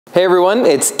Hey everyone,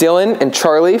 it's Dylan and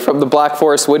Charlie from the Black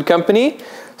Forest Wood Company.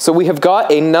 So we have got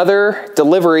another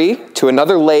delivery to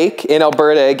another lake in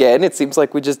Alberta again. It seems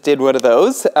like we just did one of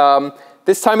those.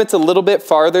 This time it's a little bit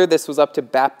farther. This was up to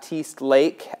Baptiste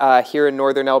Lake here in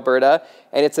northern Alberta.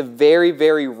 And it's a very,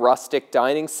 very rustic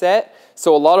dining set.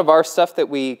 So a lot of our stuff that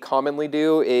we commonly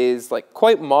do is like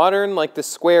quite modern, like the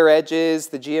square edges,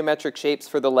 the geometric shapes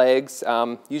for the legs,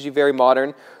 usually very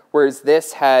modern. Whereas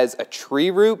this has a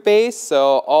tree root base,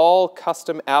 so all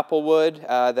custom apple wood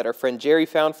that our friend Jerry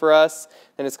found for us.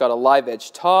 Then it's got a live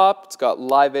edge top, it's got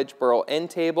live edge burl end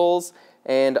tables,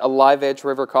 and a live edge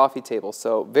river coffee table.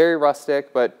 So very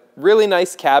rustic, but really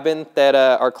nice cabin that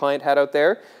our client had out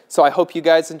there. So I hope you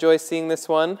guys enjoy seeing this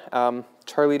one.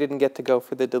 Charlie didn't get to go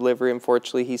for the delivery,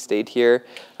 unfortunately. He stayed here.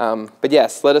 But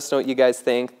yes, let us know what you guys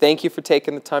think. Thank you for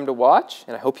taking the time to watch,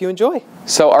 and I hope you enjoy.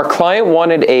 So our client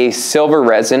wanted a silver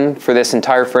resin for this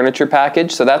entire furniture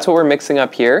package, so that's what we're mixing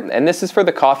up here. And this is for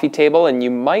the coffee table, and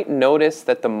you might notice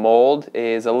that the mold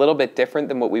is a little bit different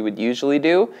than what we would usually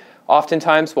do.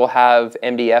 Oftentimes we'll have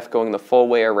MDF going the full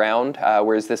way around,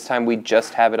 whereas this time we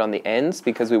just have it on the ends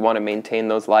because we want to maintain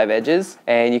those live edges.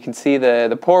 And you can see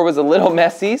the pour was a little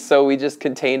messy, so we just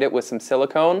contained it with some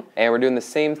silicone. And we're doing the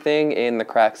same thing in the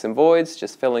cracks and voids,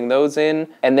 just filling those in.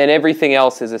 And then everything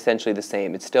else is essentially the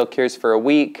same. It still cures for a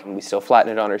week, and we still flatten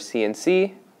it on our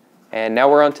CNC. And now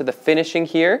we're on to the finishing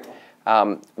here.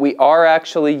 We are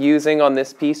actually using on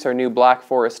this piece our new Black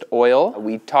Forest oil.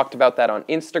 We talked about that on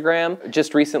Instagram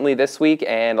just recently this week,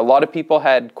 and a lot of people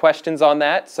had questions on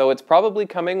that, so it's probably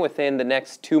coming within the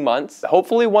next 2 months,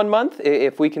 hopefully 1 month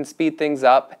if we can speed things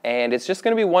up. And it's just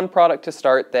going to be one product to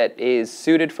start that is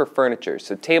suited for furniture,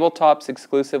 so tabletops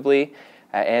exclusively.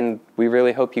 And we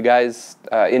really hope you guys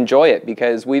enjoy it,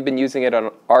 because we've been using it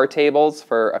on our tables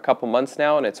for a couple months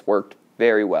now, and it's worked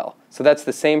very well. So that's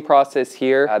the same process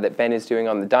here that Ben is doing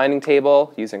on the dining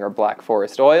table using our Black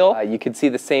Forest oil. You can see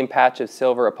the same patch of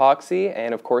silver epoxy,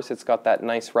 and of course it's got that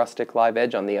nice rustic live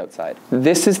edge on the outside.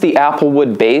 This is the apple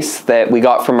wood base that we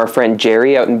got from our friend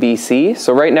Jerry out in BC.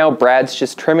 So right now Brad's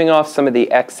just trimming off some of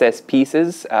the excess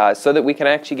pieces so that we can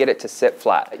actually get it to sit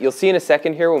flat. You'll see in a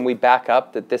second here when we back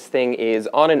up that this thing is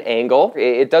on an angle.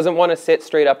 It doesn't want to sit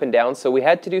straight up and down, so we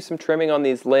had to do some trimming on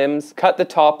these limbs, cut the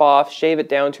top off, shave it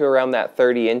down to around that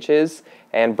 30 inches.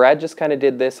 And Brad just kind of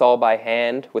did this all by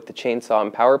hand with the chainsaw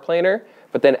and power planer.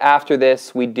 But then after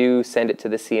this, we do send it to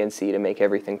the CNC to make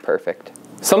everything perfect.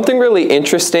 Something really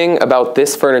interesting about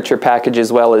this furniture package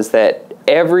as well is that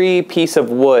every piece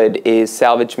of wood is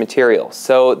salvaged material.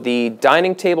 So the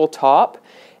dining table top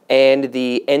and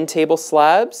the end table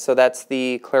slabs, so that's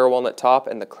the Clara walnut top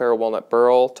and the Clara walnut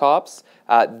burl tops,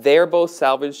 they're both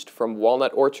salvaged from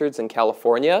walnut orchards in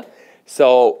California.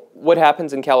 So what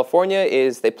happens in California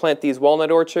is they plant these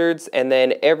walnut orchards, and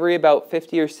then every about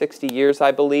 50 or 60 years,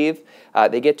 I believe,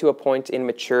 they get to a point in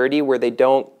maturity where they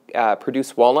don't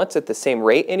produce walnuts at the same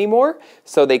rate anymore.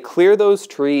 So they clear those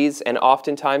trees, and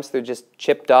oftentimes they're just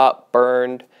chipped up,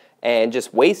 burned, and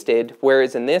just wasted.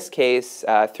 Whereas in this case,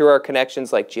 through our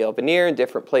connections like GL Veneer and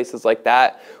different places like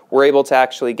that, we're able to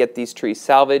actually get these trees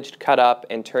salvaged, cut up,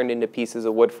 and turned into pieces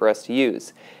of wood for us to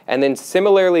use. And then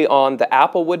similarly on the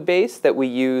apple wood base that we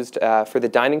used for the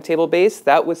dining table base,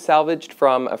 that was salvaged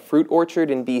from a fruit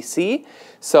orchard in BC.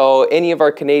 So any of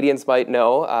our Canadians might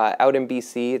know, out in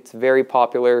BC, it's very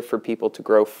popular for people to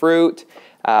grow fruit,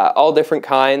 all different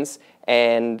kinds.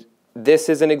 And this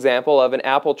is an example of an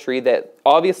apple tree that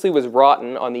obviously was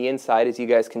rotten on the inside, as you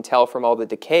guys can tell from all the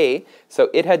decay. So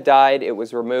it had died, it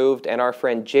was removed, and our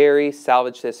friend Jerry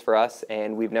salvaged this for us,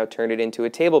 and we've now turned it into a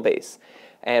table base.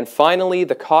 And finally,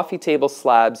 the coffee table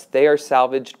slabs, they are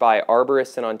salvaged by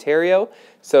arborists in Ontario.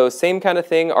 So same kind of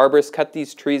thing, arborists cut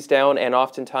these trees down, and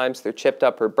oftentimes they're chipped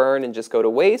up or burned and just go to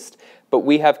waste. But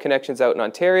we have connections out in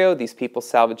Ontario. These people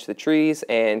salvage the trees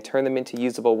and turn them into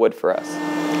usable wood for us.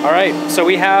 All right, so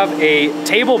we have a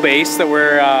table base that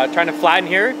we're trying to flatten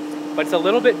here, but it's a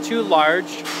little bit too large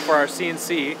for our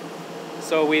CNC.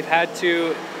 So we've had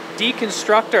to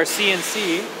deconstruct our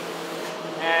CNC,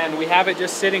 and we have it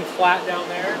just sitting flat down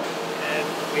there,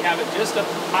 and we have it just up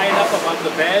high enough above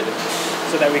the bed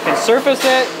so that we can surface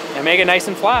it and make it nice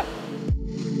and flat.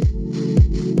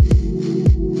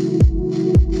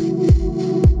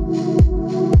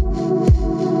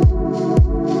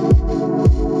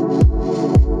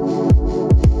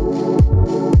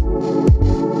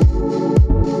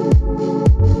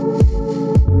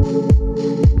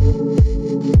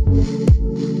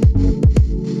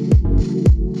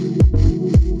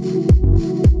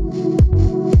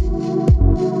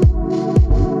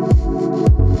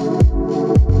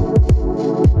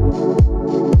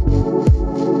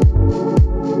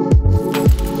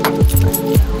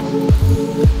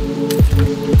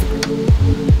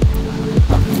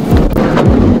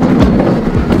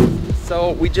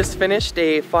 just finished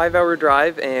a 5-hour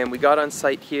drive and we got on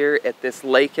site here at this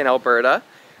lake in Alberta.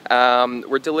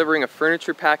 We're delivering a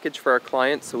furniture package for our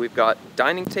clients, so we've got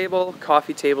dining table,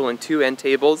 coffee table, and 2 end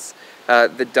tables.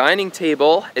 The dining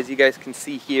table, as you guys can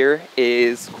see here,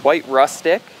 is quite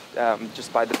rustic,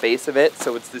 just by the base of it.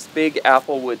 So it's this big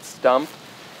apple wood stump,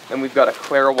 and we've got a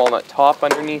Clara walnut top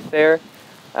underneath there.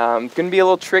 It's gonna be a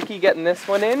little tricky getting this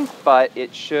one in, but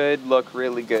it should look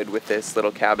really good with this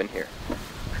little cabin here.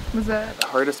 Was that? The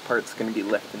hardest part's gonna be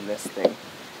lifting this thing.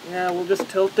 Yeah, we'll just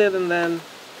tilt it and then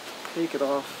take it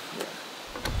off.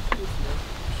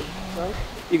 Yeah.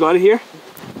 You got it here?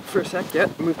 For a sec, yeah,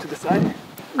 move to the side.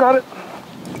 Got it.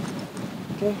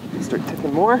 Okay, start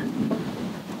tipping more.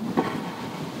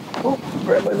 Oh,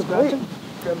 grab by the plate.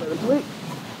 Grab by the plate.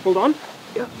 Hold on.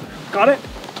 Yeah. Got it.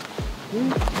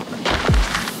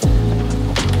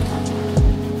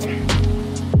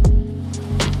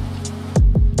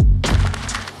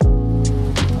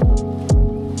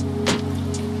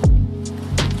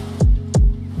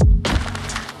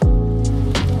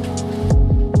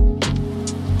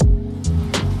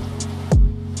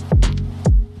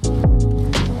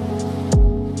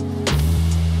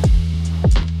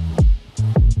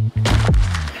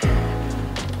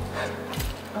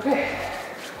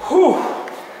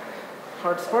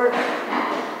 Hardest part.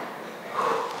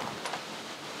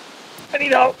 I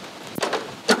need help.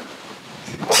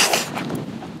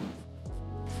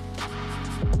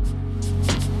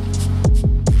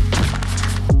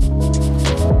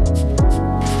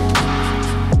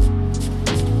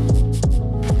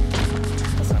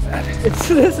 That's not bad.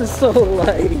 This is so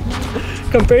light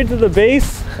compared to the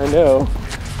base. I know.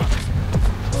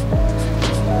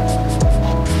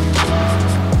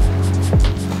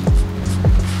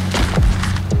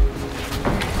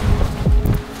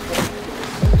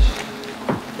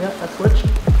 Yeah, I switched.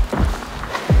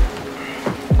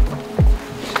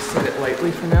 Just set it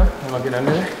lightly for now, and I'll get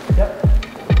under there. Yep.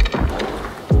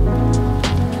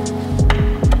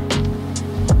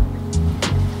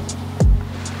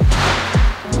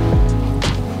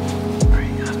 Alright,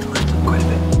 you have to lift up quite a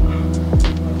bit.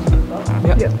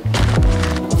 Yep.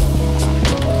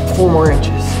 4 more inches.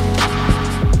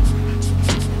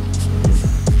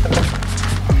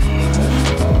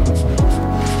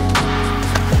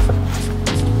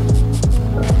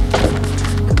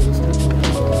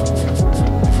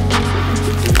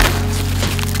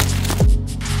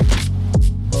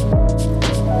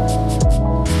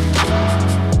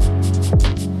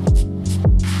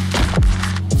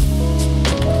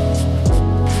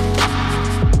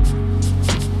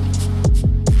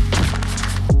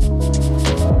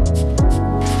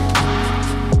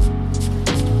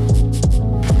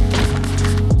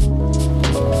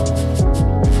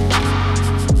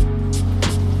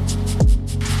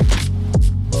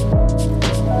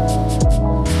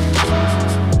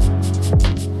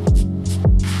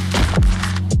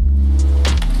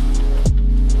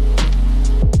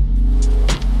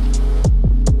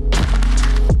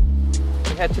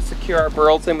 Had to secure our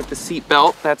burls in with the seat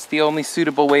belt. That's the only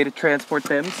suitable way to transport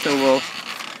them, so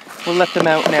we'll let them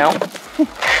out now.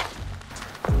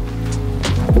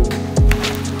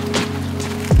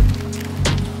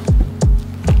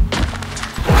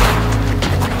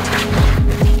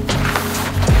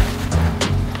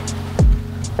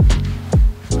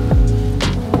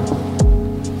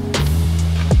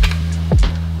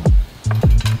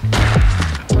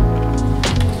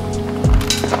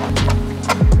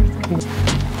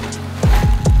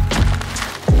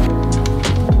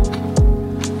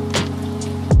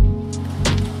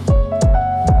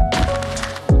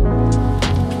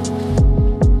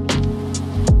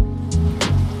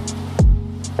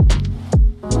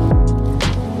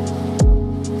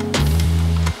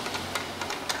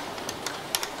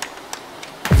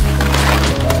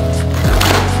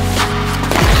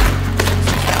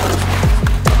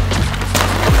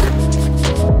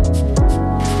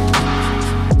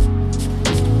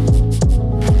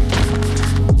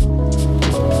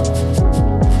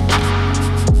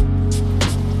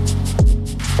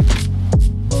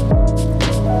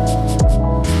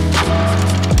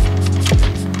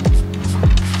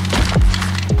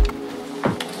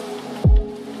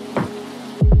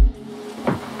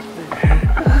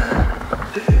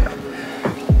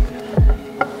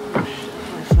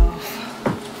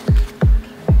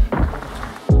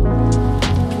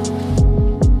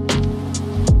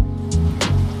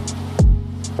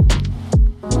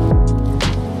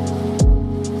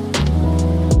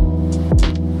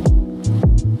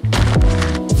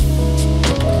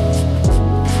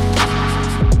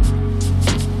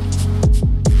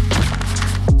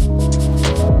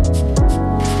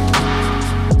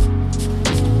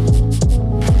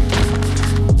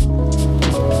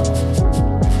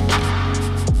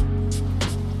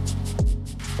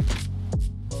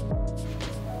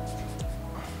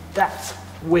 That's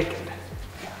wicked.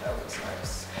 Yeah, that looks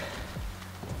nice.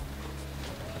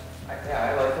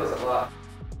 Yeah, I like those a lot.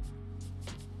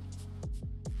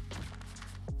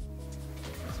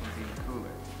 This one's even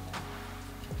cooler.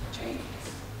 Jeez.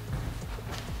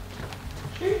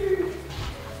 Jeez.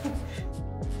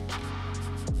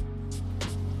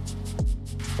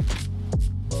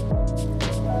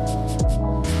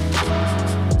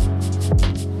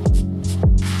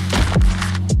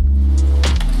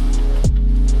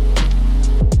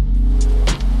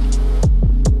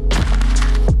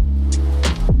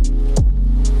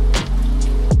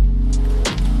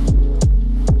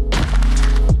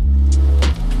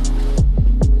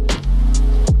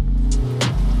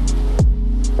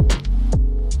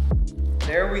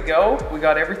 There we go. We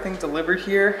got everything delivered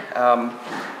here.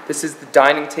 This is the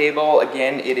dining table.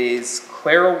 Again, it is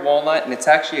Claro walnut, and it's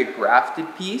actually a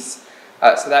grafted piece.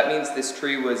 So that means this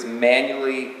tree was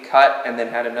manually cut and then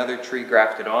had another tree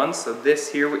grafted on. So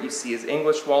this here, what you see is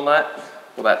English walnut.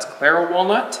 Well, that's Claro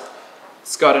walnut.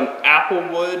 It's got an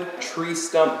applewood tree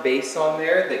stump base on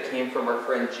there that came from our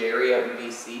friend Jerry out in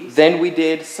BC. Then we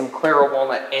did some Claro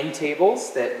walnut end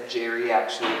tables that Jerry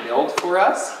actually milled for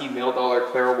us. He milled all our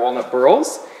Claro walnut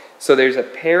burls. So there's a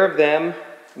pair of them,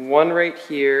 one right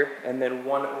here, and then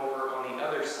one over on the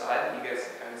other side that you guys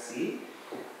can kind of see.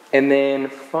 And then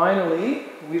finally,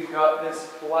 we've got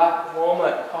this black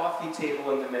walnut coffee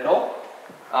table in the middle.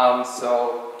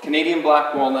 So Canadian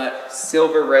black walnut,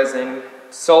 silver resin,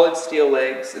 solid steel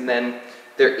legs, and then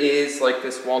there is like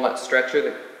this walnut stretcher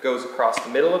that goes across the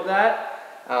middle of that.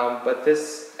 But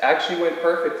this actually went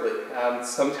perfectly.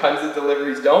 Sometimes the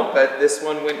deliveries don't, but this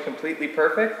one went completely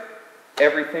perfect.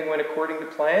 Everything went according to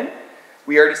plan.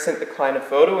 We already sent the client a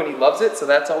photo and he loves it, so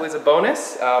that's always a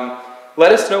bonus.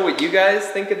 Let us know what you guys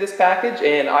think of this package,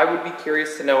 and I would be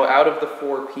curious to know, out of the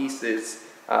 4 pieces,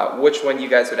 which one you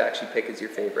guys would actually pick as your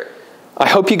favorite. I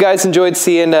hope you guys enjoyed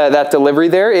seeing that delivery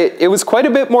there. It was quite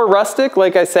a bit more rustic,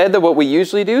 like I said, than what we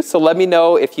usually do, so let me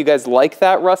know if you guys like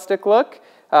that rustic look.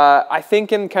 I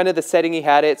think in kind of the setting he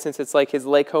had it, since it's like his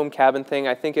lake home cabin thing,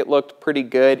 I think it looked pretty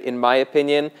good in my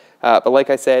opinion. But like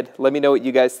I said, let me know what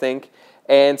you guys think.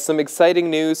 And some exciting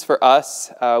news for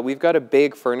us, we've got a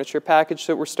big furniture package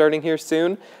that we're starting here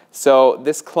soon. So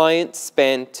this client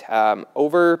spent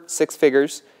over 6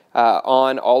 figures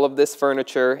on all of this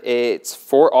furniture.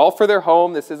 It's all for their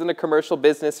home. This isn't a commercial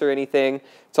business or anything.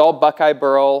 It's all Buckeye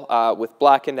burl with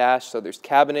blackened ash. So there's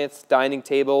cabinets, dining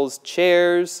tables,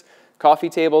 chairs, coffee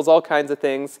tables, all kinds of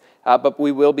things. But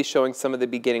we will be showing some of the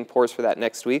beginning pours for that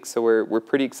next week. So we're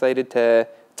pretty excited to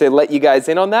let you guys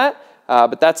in on that.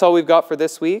 But that's all we've got for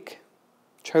this week.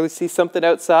 Charlie sees something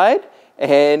outside,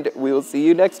 and we will see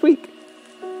you next week.